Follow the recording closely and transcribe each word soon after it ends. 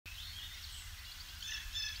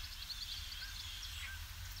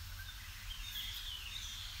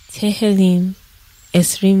תהילים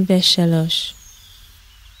 23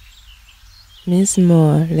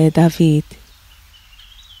 מזמור לדוד.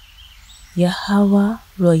 יהוה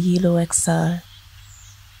רואי לו אכסל,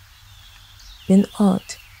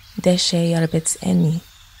 בנאות דשא ירבצני,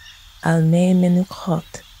 על מי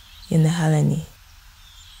מנוחות ינהלני.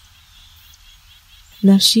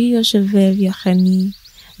 נפשי יושבב יחני,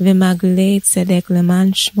 ומגלי צדק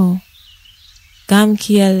למען שמו. גם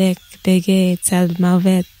כי ילק דגי צל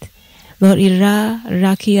מוות, לא אירא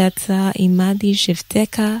רק כי אתה עמדי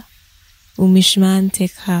שבטך,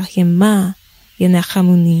 ומשמעתך ימה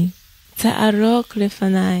ינחמוני. תערוק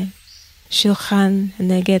לפני, שולחן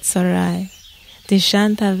נגד צרי,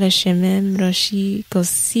 דשנת ושמם ראשי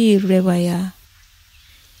כוסי רוויה.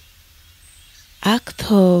 אך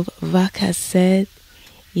טוב וחסד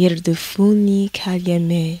ירדפוני כל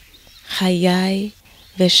ימי חיי,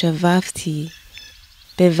 ושבבתי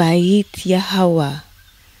בבית יהוה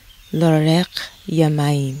לאורך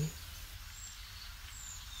ימים.